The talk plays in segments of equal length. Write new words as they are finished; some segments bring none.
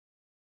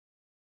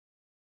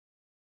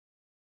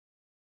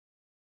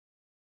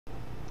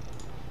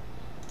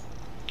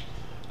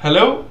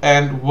Hello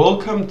and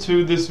welcome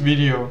to this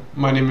video.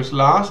 My name is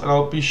Lars and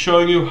I'll be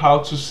showing you how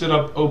to set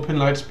up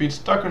OpenLiteSpeed's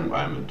Docker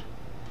environment.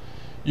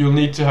 You'll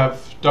need to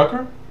have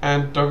Docker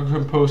and Docker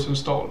Compose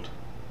installed.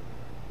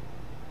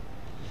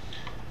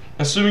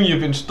 Assuming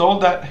you've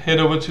installed that, head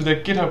over to the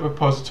GitHub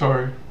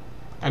repository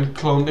and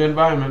clone the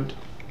environment.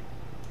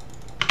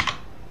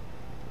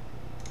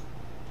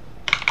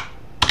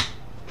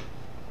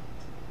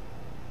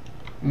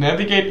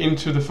 Navigate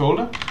into the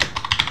folder.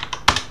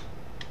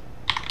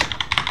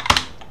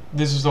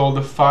 This is all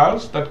the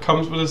files that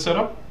comes with the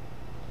setup.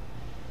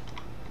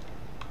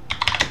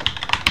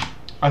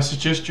 I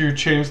suggest you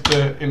change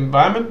the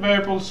environment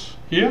variables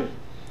here.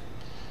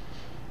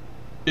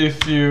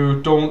 If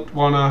you don't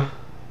want to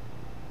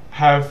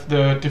have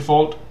the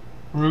default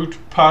root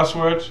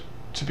password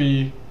to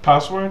be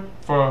password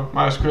for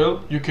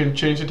MySQL, you can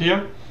change it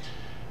here.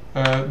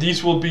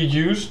 These will be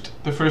used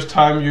the first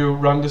time you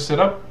run the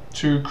setup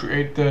to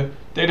create the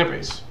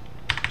database.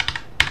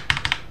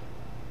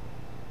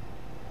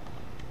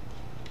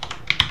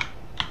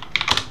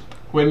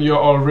 When you're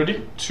all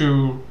ready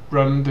to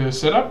run the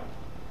setup,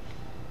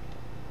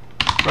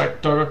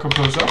 write Docker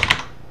Compose up.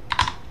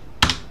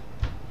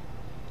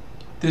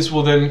 This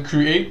will then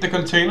create the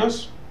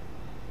containers,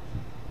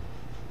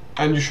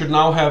 and you should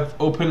now have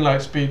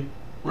OpenLiteSpeed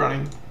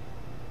running.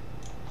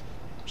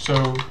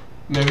 So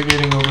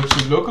navigating over to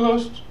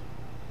localhost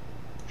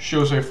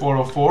shows a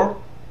 404.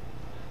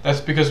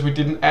 That's because we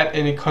didn't add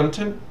any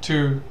content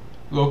to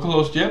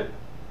localhost yet,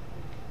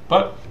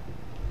 but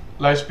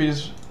LiteSpeed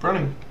is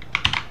running.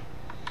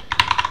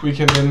 We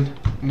can then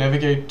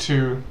navigate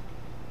to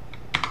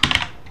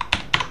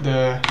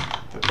the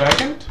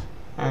backend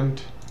and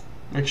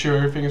make sure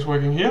everything is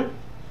working here.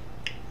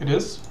 It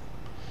is.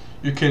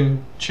 You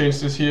can change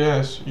this here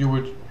as you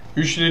would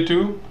usually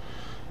do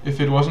if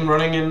it wasn't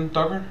running in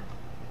Docker.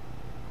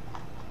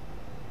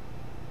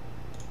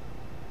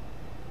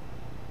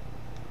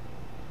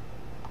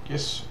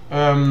 Yes.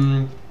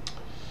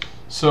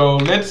 So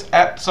let's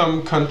add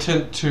some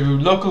content to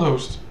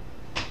localhost.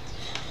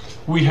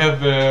 We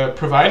have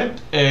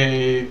provided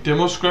a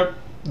demo script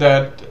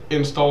that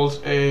installs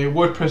a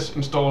WordPress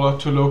installer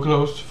to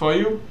localhost for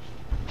you.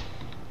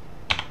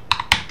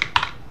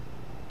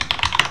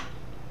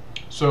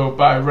 So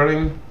by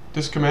running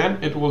this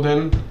command, it will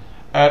then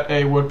add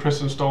a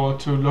WordPress installer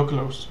to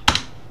localhost.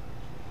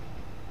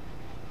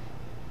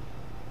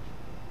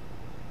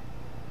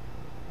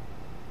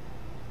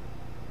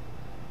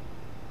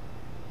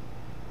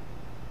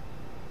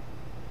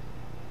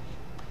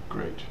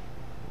 Great.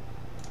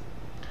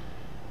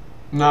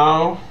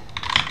 Now,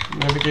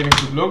 navigating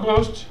to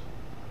localhost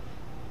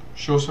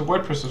shows a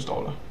WordPress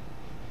installer.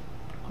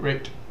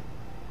 Great.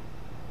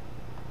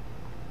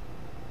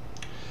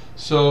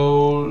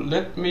 So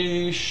let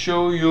me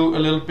show you a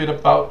little bit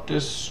about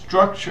this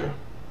structure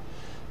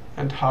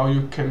and how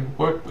you can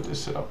work with this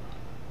setup.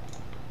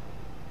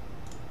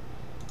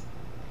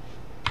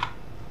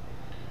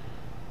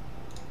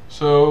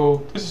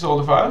 So this is all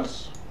the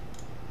files.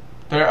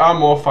 There are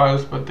more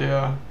files, but they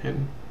are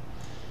hidden.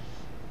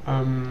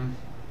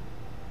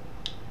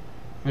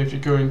 And if you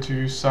go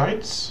into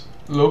sites,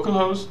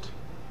 localhost,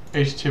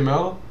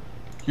 HTML,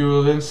 you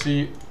will then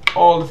see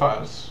all the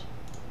files.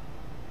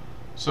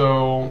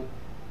 So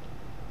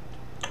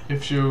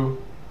if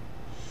you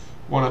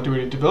want to do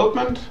any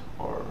development,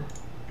 or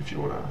if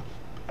you want to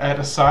add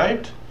a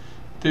site,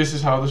 this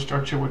is how the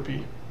structure would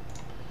be.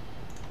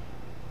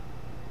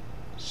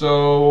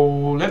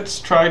 So let's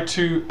try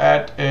to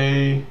add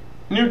a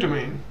new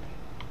domain.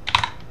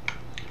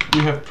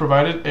 We have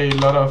provided a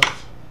lot of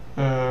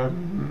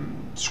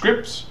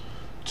scripts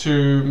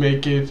to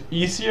make it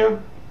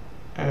easier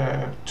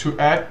to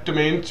add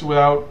domains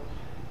without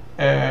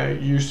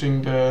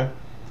using the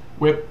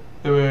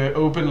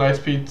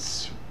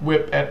OpenLiteSpeed's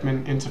web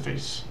admin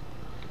interface.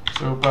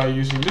 So by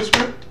using this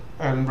script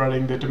and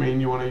running the domain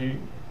you want to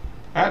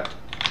add,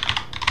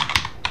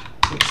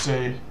 let's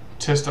say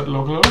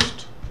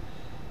test.localhost,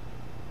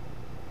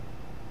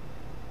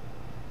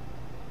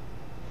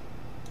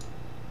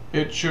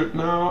 it should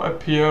now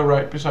appear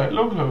right beside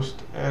localhost,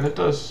 and it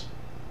does.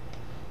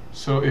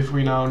 So if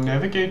we now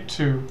navigate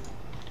to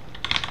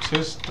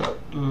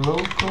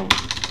test.local,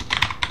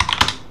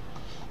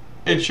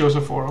 it shows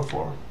a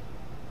 404,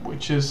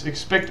 which is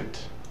expected.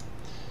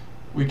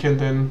 We can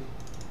then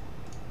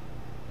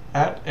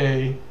add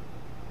a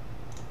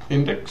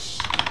index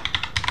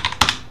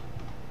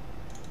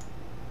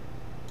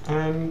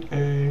and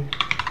a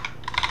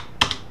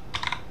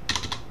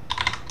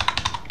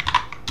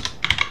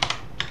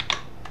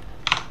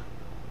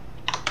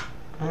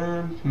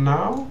and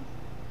now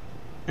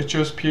it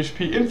shows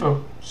PHP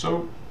info.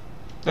 So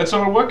that's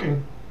all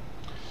working.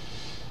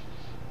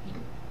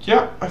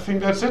 Yeah, I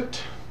think that's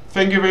it.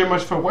 Thank you very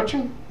much for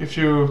watching. If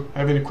you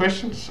have any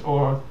questions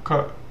or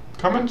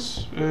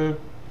comments,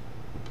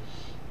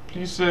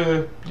 please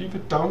leave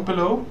it down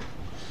below.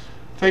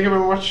 Thank you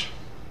very much.